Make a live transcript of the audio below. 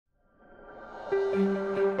Hello!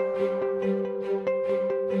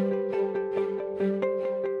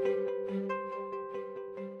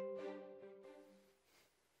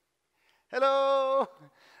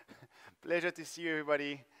 Pleasure to see you,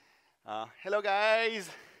 everybody. Hello, guys.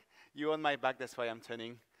 You're on my back, that's why I'm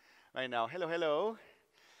turning right now. Hello, hello.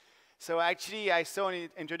 So actually, I saw in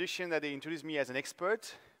the introduction that they introduced me as an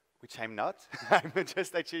expert, which I'm not. I'm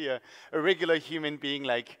just actually a regular human being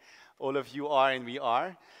like all of you are and we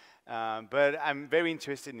are. But I'm very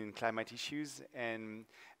interested in climate issues. And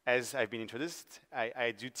as I've been introduced,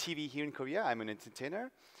 I do TV here in Korea. I'm an entertainer.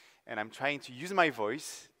 And I'm trying to use my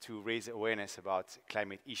voice to raise awareness about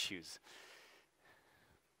climate issues.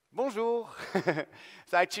 Bonjour.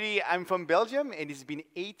 So actually, I'm from Belgium, and it's been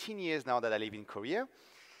 18 years now that I live in Korea.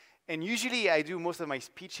 And usually, I do most of my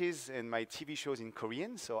speeches and my TV shows in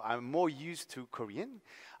Korean, so I'm more used to Korean.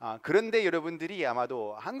 그런데 여러분들이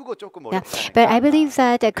아마도 한국어 조금 어렵다. But I believe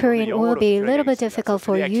that Korean will be a little bit difficult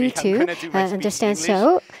for you to understand.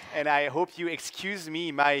 So, and I hope you excuse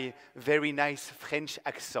me my very nice French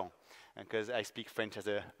accent, because I speak French as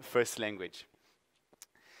a first language.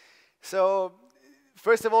 So,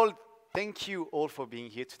 first of all, thank you all for being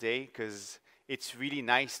here today, because it's really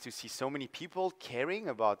nice to see so many people caring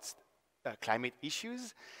about climate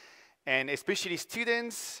issues, and especially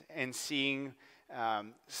students, and seeing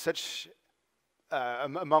such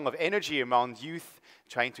amount of energy among youth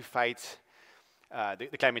trying to fight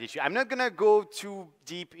the climate issue. I'm not going to go too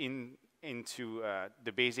deep into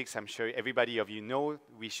the basics. I'm sure everybody of you know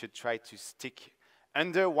we should try to stick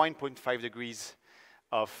under 1.5 degrees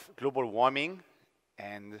of global warming.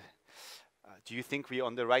 And do you think we're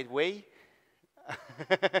on the right way?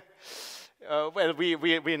 Well,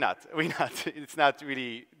 we're not. We're not. It's not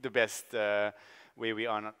really the best way we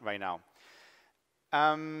are right now.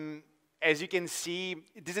 As you can see,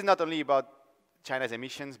 this is not only about China's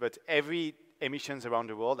emissions, but every emissions around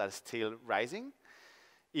the world are still rising,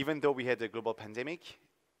 even though we had a global pandemic.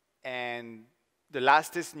 And the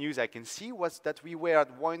latest news I can see was that we were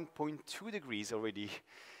at 1.2 degrees already,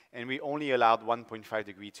 and we only allowed 1.5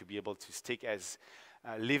 degrees to be able to stick as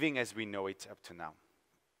living as we know it up to now.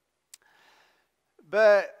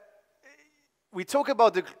 But we talk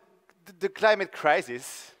about the climate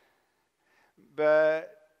crisis, but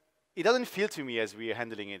it doesn't feel to me as we are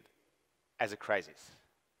handling it as a crisis.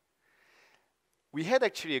 We had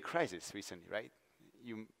actually a crisis recently, right?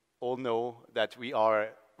 You all know that we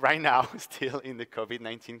are right now still in the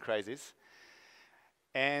COVID-19 crisis.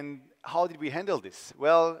 And how did we handle this?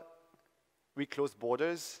 Well, we closed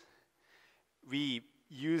borders. We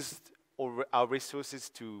used our resources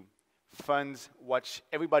to fund what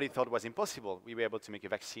everybody thought was impossible. We were able to make a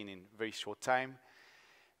vaccine in a very short time.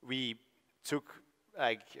 We took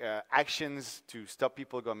actions to stop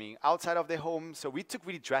people going outside of their home. So we took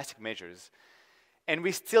really drastic measures. And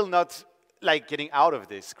we're still not getting out of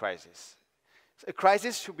this crisis. So a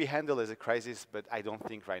crisis should be handled as a crisis, but I don't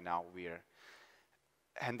think right now we're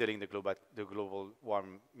handling the global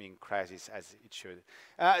warming crisis as it should.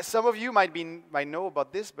 Some of you might know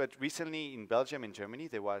about this, but recently in Belgium and Germany,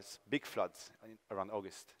 there was big floods around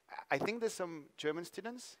August. I think there's some German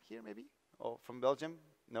students here, maybe, or from Belgium.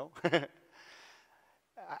 No.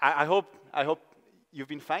 I hope you've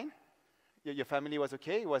been fine. Your family was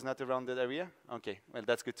okay. It was not around that area. Okay, well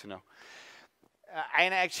that's good to know.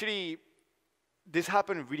 And actually, this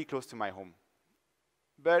happened really close to my home.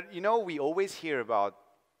 But you know, we always hear about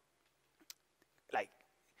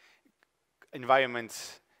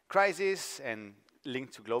environment crisis and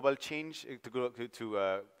linked to global change,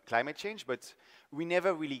 to climate change, but we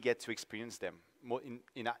never really get to experience them.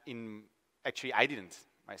 Actually, I didn't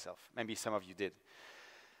myself. Maybe some of you did.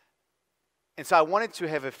 And so I wanted to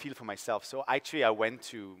have a feel for myself. So actually, I went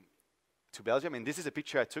to Belgium, and this is a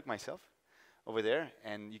picture I took myself over there.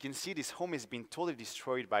 And you can see this home has been totally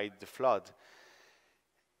destroyed by the flood.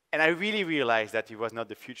 And I really realized that it was not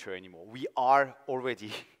the future anymore. We are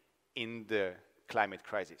already in the climate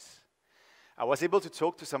crisis. I was able to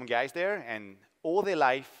talk to some guys there, and all their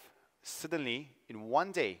life, suddenly, in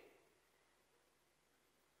one day,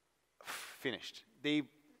 finished. They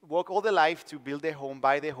worked all their life to build their home,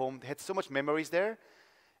 buy their home. They had so much memories there,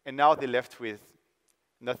 and now they're left with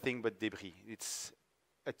nothing but debris. It's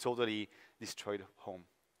a totally destroyed home.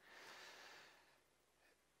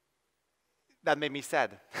 That made me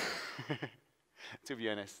sad, to be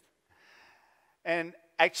honest. And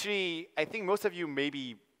actually, I think most of you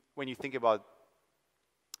maybe, when you think about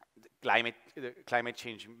climate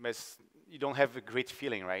change, you don't have a great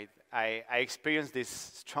feeling, right? I experienced this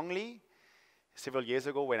strongly several years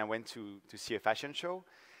ago when I went to see a fashion show.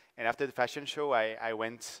 And after the fashion show, I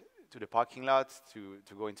went the parking lot to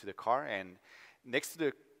go into the car, and next to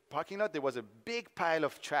the parking lot there was a big pile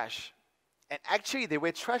of trash. And actually they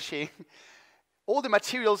were trashing all the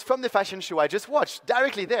materials from the fashion show I just watched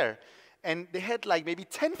directly there. And they had like maybe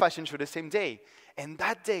 10 fashion shows the same day. And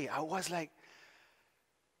that day I was like,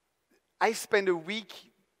 I spent a week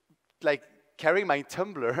like carrying my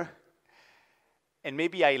tumbler, and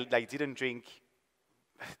maybe I like didn't drink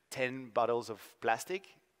 10 bottles of plastic,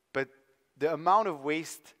 but the amount of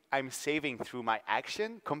waste I'm saving through my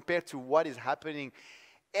action compared to what is happening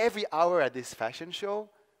every hour at this fashion show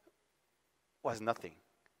was nothing.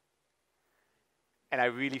 And I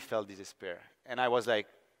really felt the despair. And I was like,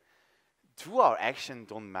 do our action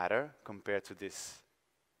don't matter compared to this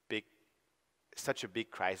such a big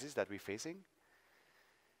crisis that we're facing?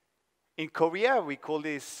 In Korea, we call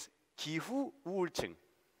this 기후 우울증.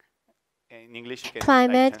 In English, you can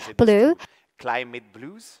climate translate blue. Climate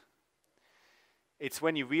blues. It's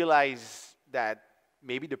when you realize that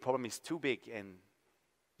maybe the problem is too big and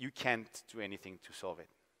you can't do anything to solve it.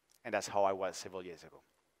 And that's how I was several years ago.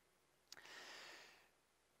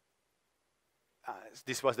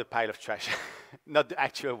 This was the pile of trash. Not the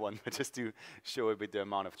actual one, but just to show a bit the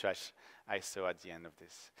amount of trash I saw at the end of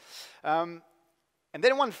this. And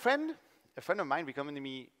then a friend of mine recommended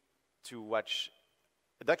me to watch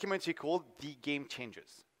a documentary called The Game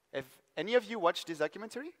Changers. Have any of you watched this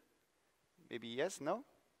documentary? Maybe yes, no?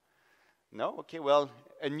 No? Okay, well,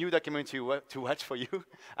 a new documentary to watch for you.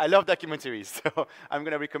 I love documentaries, so I'm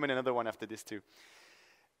going to recommend another one after this too.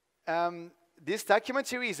 This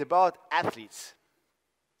documentary is about athletes,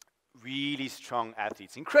 really strong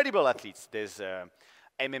athletes, incredible athletes. There's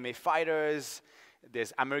MMA fighters,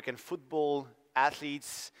 there's American football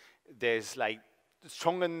athletes, there's like the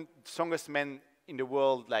strongest men in the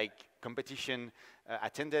world, like competition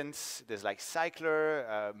attendants, there's like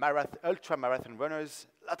cycler, ultra marathon runners,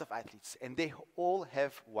 a lot of athletes, and they all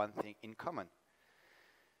have one thing in common.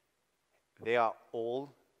 They are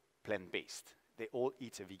all plant-based. They all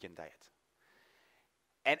eat a vegan diet.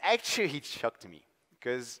 And actually it shocked me,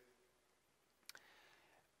 because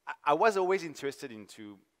I was always interested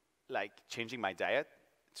into like changing my diet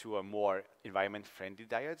to a more environment-friendly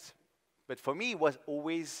diet. But for me, it was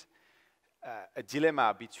always a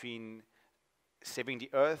dilemma between saving the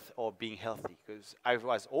earth or being healthy, because I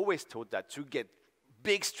was always taught that to get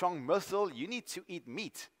big, strong muscle, you need to eat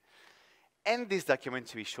meat. And this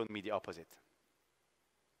documentary showed me the opposite.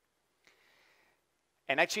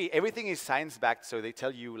 And actually, everything is science-backed, so they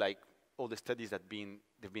tell you like all the studies that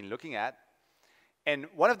they've been looking at. And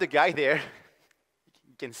one of the guy there,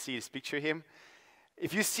 you can see this picture of him.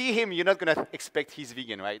 If you see him, you're not going to expect he's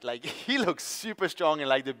vegan, right? Like, he looks super strong and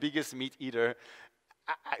like the biggest meat eater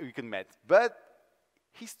you can meet. But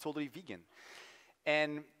he's totally vegan.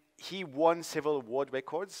 And he won several world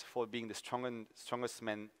records for being the strongest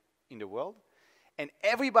man in the world. And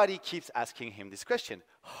everybody keeps asking him this question: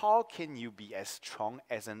 how can you be as strong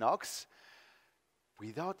as an ox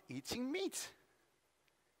without eating meat?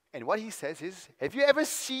 And what he says is, have you ever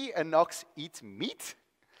seen an ox eat meat?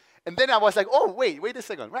 And then I was like, oh, wait a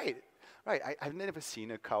second, right. I've never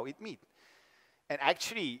seen a cow eat meat. And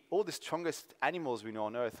actually, all the strongest animals we know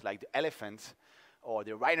on Earth, like the elephant or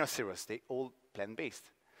the rhinoceros, they all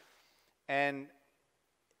plant-based. And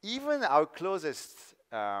even one of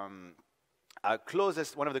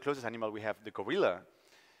the closest animals we have, the gorilla,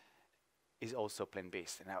 is also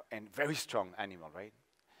plant-based and very strong animal, right?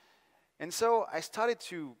 And so I started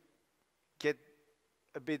to get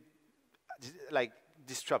a bit like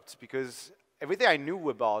disrupted, because everything I knew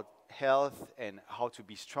about health and how to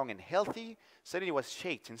be strong and healthy suddenly was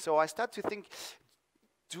shaken. And so I started to think,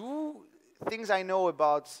 do things I know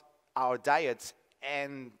about our diets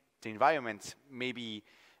and the environment maybe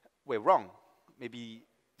were wrong? Maybe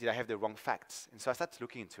did I have the wrong facts? And so I started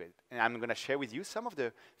looking into it. And I'm going to share with you some of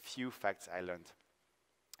the few facts I learned.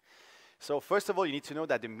 So first of all, you need to know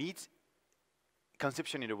that the meat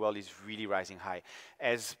consumption in the world is really rising high.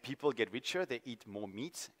 As people get richer, they eat more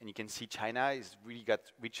meat. And you can see China has really got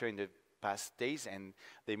richer in the past days, and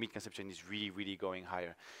the meat consumption is really, really going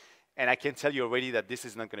higher. And I can tell you already that this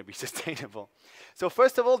is not going to be sustainable. So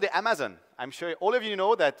first of all, the Amazon. I'm sure all of you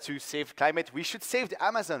know that to save climate, we should save the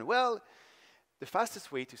Amazon. Well, the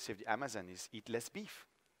fastest way to save the Amazon is eat less beef.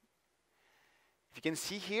 If you can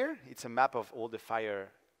see here, it's a map of all the fire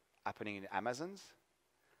happening in the Amazons.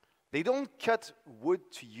 They don't cut wood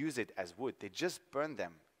to use it as wood. They just burn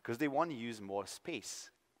them because they want to use more space.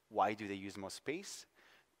 Why do they use more space?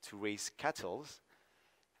 To raise cattle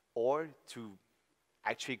or to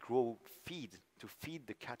actually grow to feed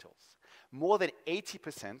the cattle. More than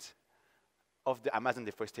 80% of the Amazon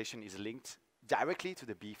deforestation is linked directly to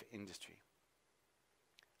the beef industry.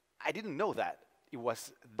 I didn't know that it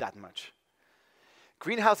was that much.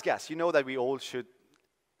 Greenhouse gas, you know that we all should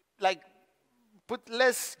like put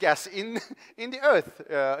less gas in the earth,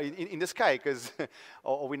 in the sky, because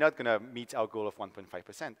or we're not going to meet our goal of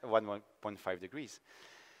 1.5%, 1.5 degrees.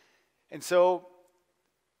 And so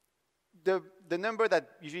the number that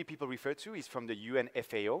usually people refer to is from the UN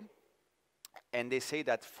FAO, and they say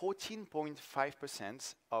that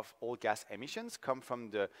 14.5% of all gas emissions come from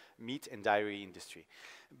the meat and dairy industry.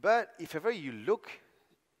 But if ever you look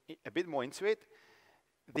a bit more into it,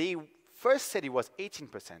 they first said it was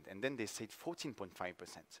 18%, and then they said 14.5%.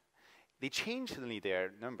 They changed suddenly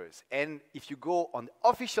their numbers. And if you go on the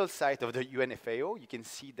official site of the UNFAO, you can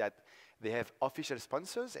see that they have official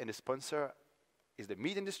sponsors, and the sponsor is the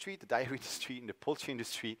meat industry, the dairy industry, and the poultry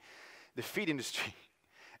industry, the feed industry.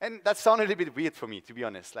 And that sounded a little bit weird for me, to be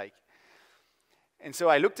honest. And so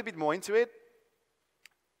I looked a bit more into it,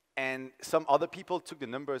 and some other people took the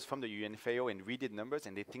numbers from the UNFAO and redid numbers,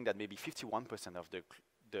 and they think that maybe 51% of the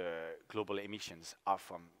global emissions are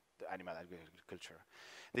from the animal agriculture.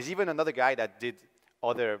 There's even another guy that did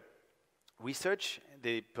other research.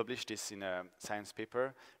 They published this in a science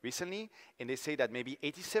paper recently, and they say that maybe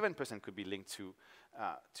 87% could be linked to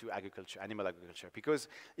agriculture, animal agriculture. Because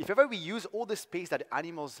if ever we use all the space that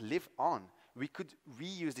animals live on, we could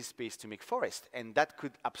reuse this space to make forest, and that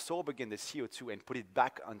could absorb again the CO2 and put it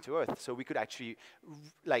back onto Earth. So we could actually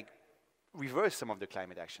reverse some of the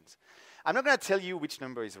climate actions. I'm not going to tell you which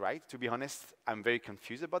number is right. To be honest, I'm very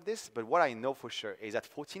confused about this, but what I know for sure is that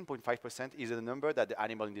 14.5% is the number that the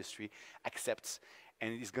animal industry accepts,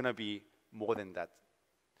 and it's going to be more than that.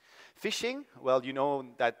 Fishing, well, you know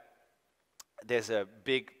that there's a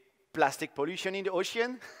big plastic pollution in the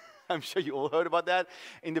ocean. I'm sure you all heard about that.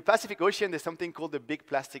 In the Pacific Ocean, there's something called the Big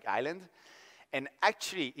Plastic Island. And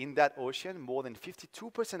actually, in that ocean, more than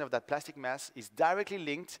 52% of that plastic mass is directly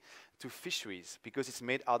linked to fisheries because it's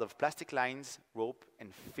made out of plastic lines, rope,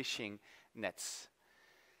 and fishing nets.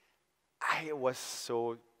 I was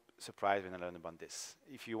so surprised when I learned about this.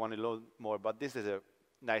 If you want to learn more about this, there's a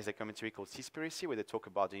nice documentary called Seaspiracy where they talk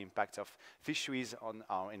about the impact of fisheries on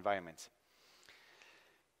our environment.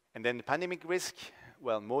 And then the pandemic risk,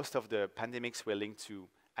 well, most of the pandemics were linked to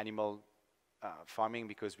animal farming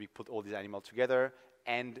because we put all these animals together,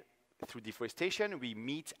 and through deforestation, we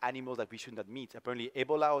meet animals that we should not meet. Apparently,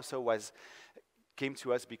 Ebola also came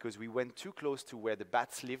to us because we went too close to where the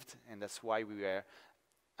bats lived, and that's why we were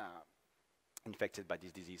infected by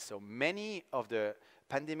this disease. So many of the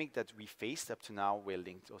pandemic that we faced up to now were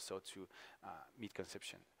linked also to meat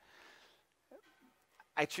consumption.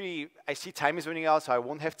 Actually, I see time is running out, so I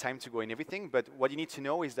won't have time to go in everything, but what you need to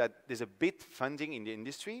know is that there's a bit funding in the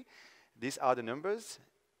industry. These are the numbers,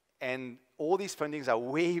 and all these fundings are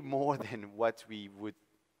way more than what we would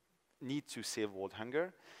need to save world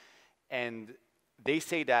hunger. And they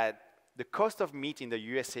say that the cost of meat in the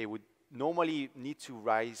USA would normally need to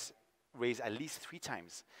raise at least 3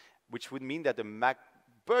 times, which would mean that the Mac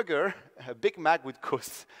burger, a Big Mac, would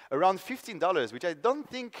cost around $15, which I don't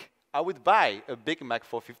think I would buy a Big Mac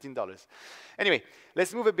for $15. Anyway,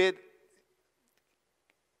 let's move a bit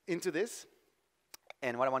into this.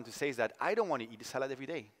 And what I want to say is that I don't want to eat a salad every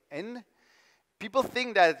day. And people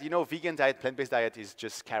think that, vegan diet, plant-based diet is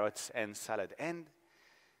just carrots and salad. And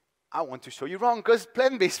I want to show you wrong, because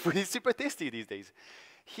plant-based food is super tasty these days.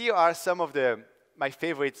 Here are some of my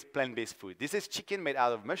favorite plant-based food. This is chicken made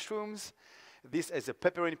out of mushrooms. This is a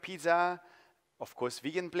pepperoni pizza, of course,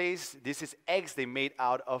 vegan place. This is eggs they made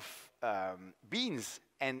out of beans.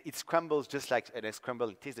 And it scrambles just like an egg scramble.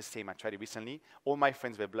 It tastes the same. I tried it recently. All my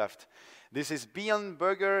friends were bluffed. This is Beyond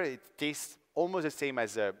Burger. It tastes almost the same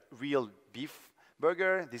as a real beef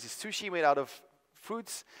burger. This is sushi made out of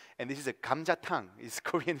fruits. And this is a kamjatang. It's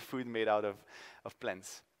Korean food made out of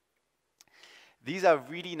plants. These are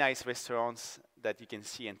really nice restaurants that you can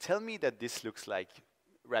see. And tell me that this looks like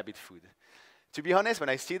rabbit food. To be honest, when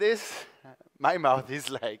I see this, my mouth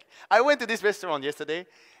is like... I went to this restaurant yesterday,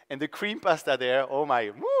 and the cream pasta there, oh my,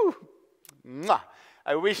 woo! Mwah!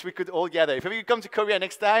 I wish we could all gather. If you come to Korea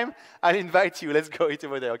next time, I'll invite you. Let's go eat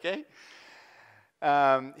over there, okay?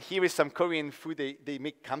 Here is some Korean food. They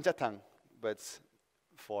make kamjatang, but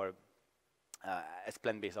as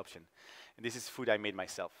plant-based option. And this is food I made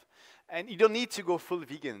myself. And you don't need to go full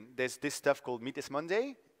vegan. There's this stuff called Meatless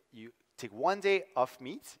Monday. You take 1 day off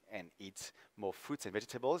meat and eat more fruits and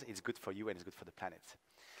vegetables. It's good for you and it's good for the planet.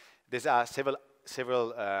 There's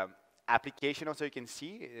several applications also you can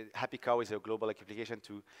see. Happy Cow is a global application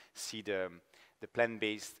to see the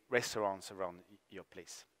plant-based restaurants around your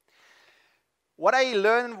place. What I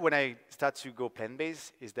learned when I start to go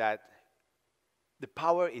plant-based is that The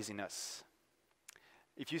power is in us.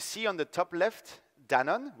 If you see on the top left,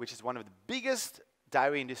 Danone, which is one of the biggest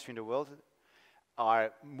dairy industry in the world,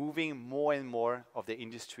 are moving more and more of the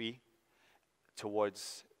industry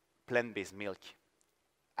towards plant-based milk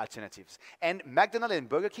alternatives. And McDonald's and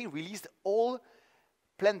Burger King released all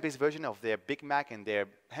plant-based version of their Big Mac and their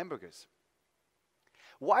hamburgers.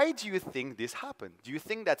 Why do you think this happened? Do you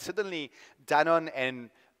think that suddenly Danone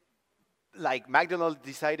and like McDonald's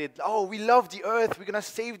decided, oh, we love the earth, we're gonna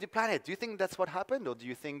save the planet? Do you think that's what happened? Or do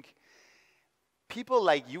you think people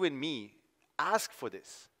like you and me ask for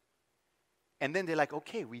this? And then they're like,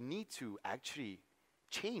 okay, we need to actually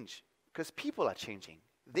change because people are changing.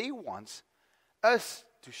 They want us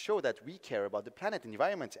to show that we care about the planet, the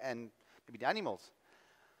environment, and maybe the animals.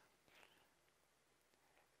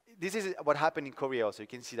 This is what happened in Korea also. You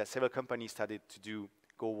can see that several companies started to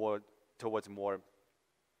go towards more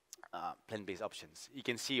plant-based options. You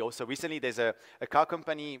can see also recently there's a car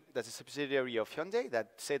company that's a subsidiary of Hyundai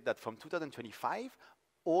that said that from 2025,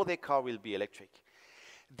 all their car will be electric.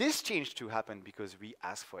 This change to happen because we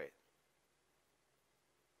asked for it.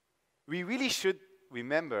 We really should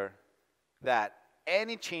remember that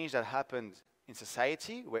any change that happened in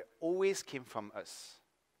society always came from us.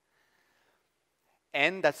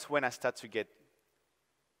 And that's when I start to get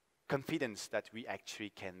confidence that we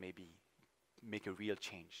actually can maybe make a real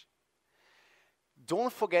change.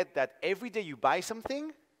 Don't forget that every day you buy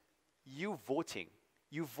something, you're voting.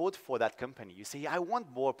 You vote for that company. You say, I want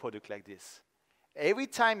more product like this. Every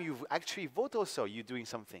time you actually vote also, you're doing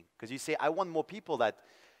something. Because you say, I want more people that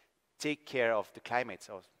take care of the climate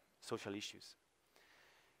or social issues.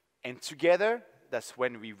 And together, that's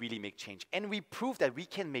when we really make change. And we prove that we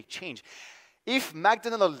can make change. If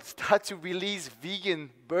McDonald's start to release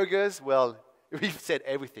vegan burgers, well, we've said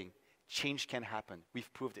everything. Change can happen.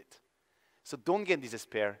 We've proved it. So don't get in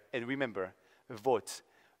despair. And remember, vote.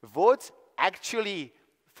 Vote actually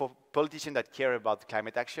for politicians that care about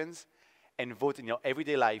climate actions, and vote in your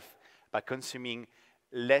everyday life by consuming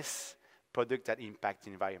less products that impact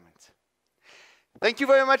the environment. Thank you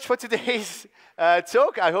very much for today's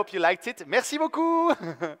talk. I hope you liked it. Merci beaucoup.